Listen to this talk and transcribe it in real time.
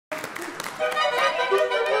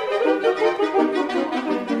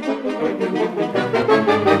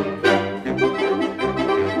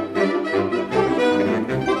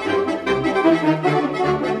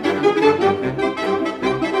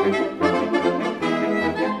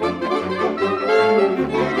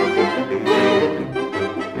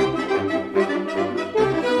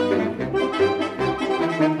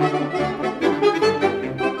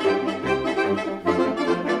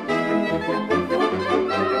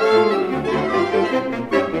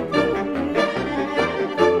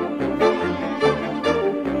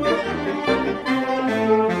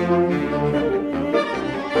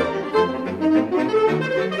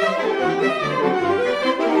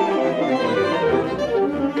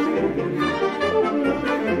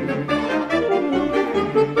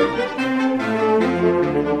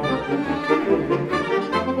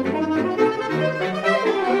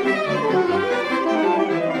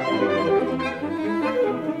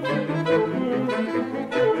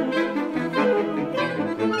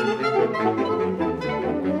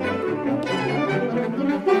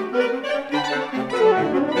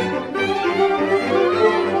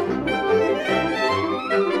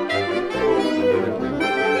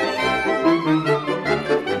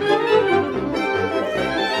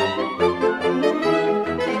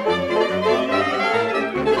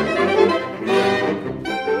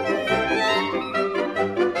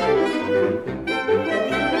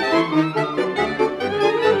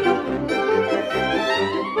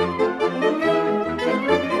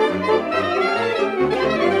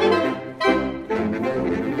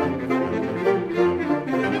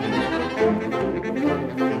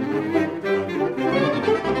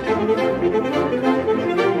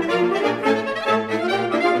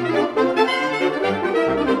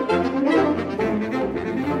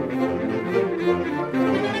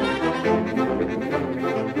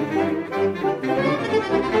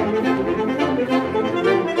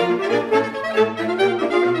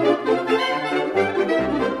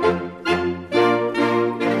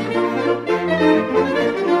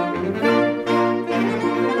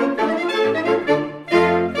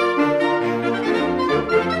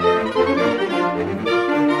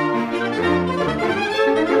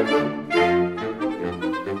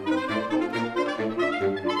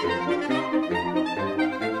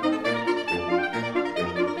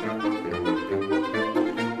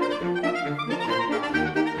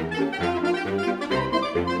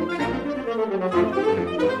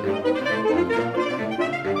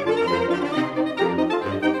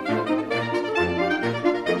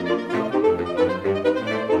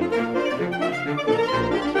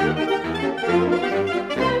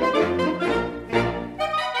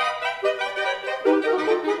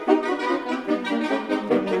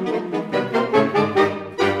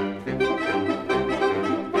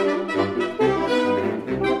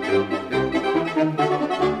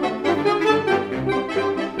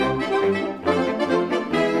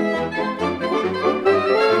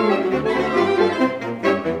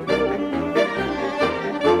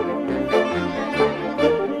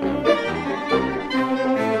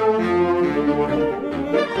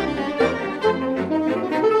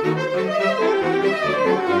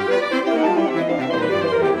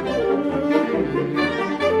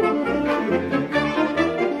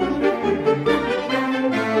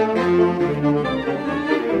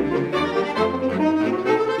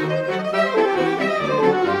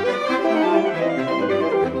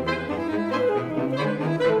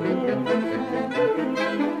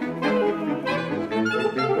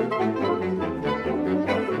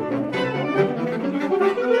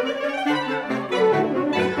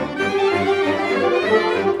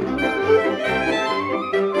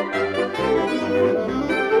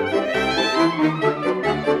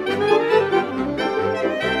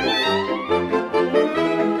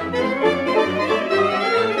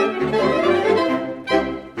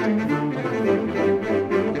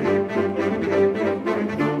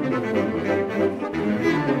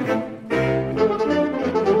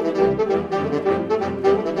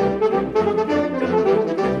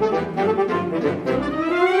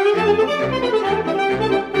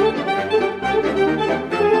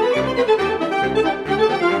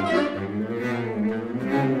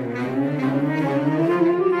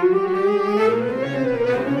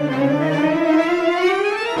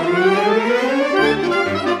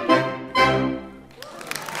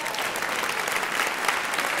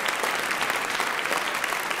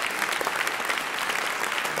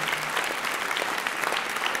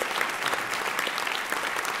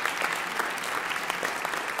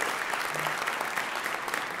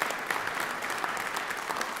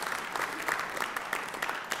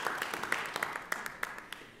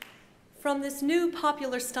From this new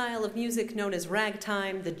popular style of music known as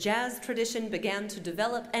ragtime, the jazz tradition began to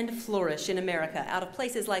develop and flourish in America out of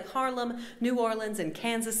places like Harlem, New Orleans, and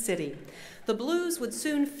Kansas City. The blues would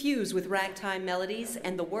soon fuse with ragtime melodies,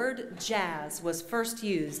 and the word jazz was first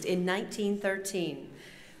used in 1913.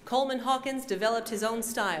 Coleman Hawkins developed his own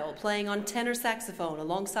style, playing on tenor saxophone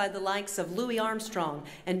alongside the likes of Louis Armstrong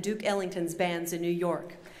and Duke Ellington's bands in New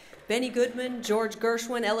York. Benny Goodman, George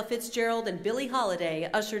Gershwin, Ella Fitzgerald, and Billie Holiday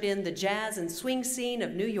ushered in the jazz and swing scene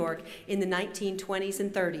of New York in the 1920s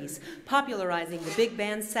and 30s, popularizing the big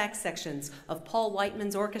band sax sections of Paul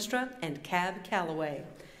Whiteman's orchestra and Cab Calloway.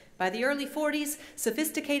 By the early 40s,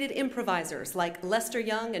 sophisticated improvisers like Lester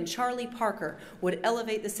Young and Charlie Parker would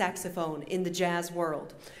elevate the saxophone in the jazz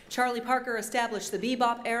world. Charlie Parker established the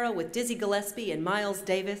bebop era with Dizzy Gillespie and Miles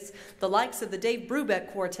Davis. The likes of the Dave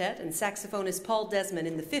Brubeck Quartet and saxophonist Paul Desmond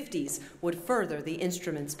in the 50s would further the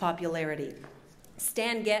instrument's popularity.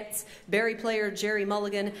 Stan Getz, barry player Jerry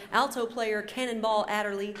Mulligan, alto player Cannonball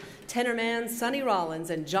Adderley, tenor man Sonny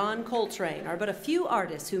Rollins, and John Coltrane are but a few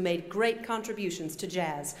artists who made great contributions to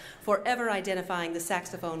jazz, forever identifying the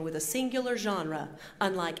saxophone with a singular genre,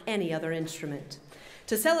 unlike any other instrument.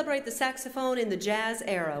 To celebrate the saxophone in the jazz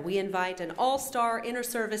era, we invite an all-star inner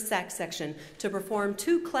service sax section to perform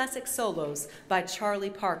two classic solos by Charlie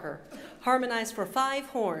Parker. Harmonized for 5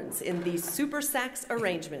 horns in these super sax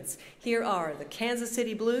arrangements, here are the Kansas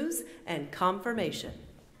City Blues and Confirmation.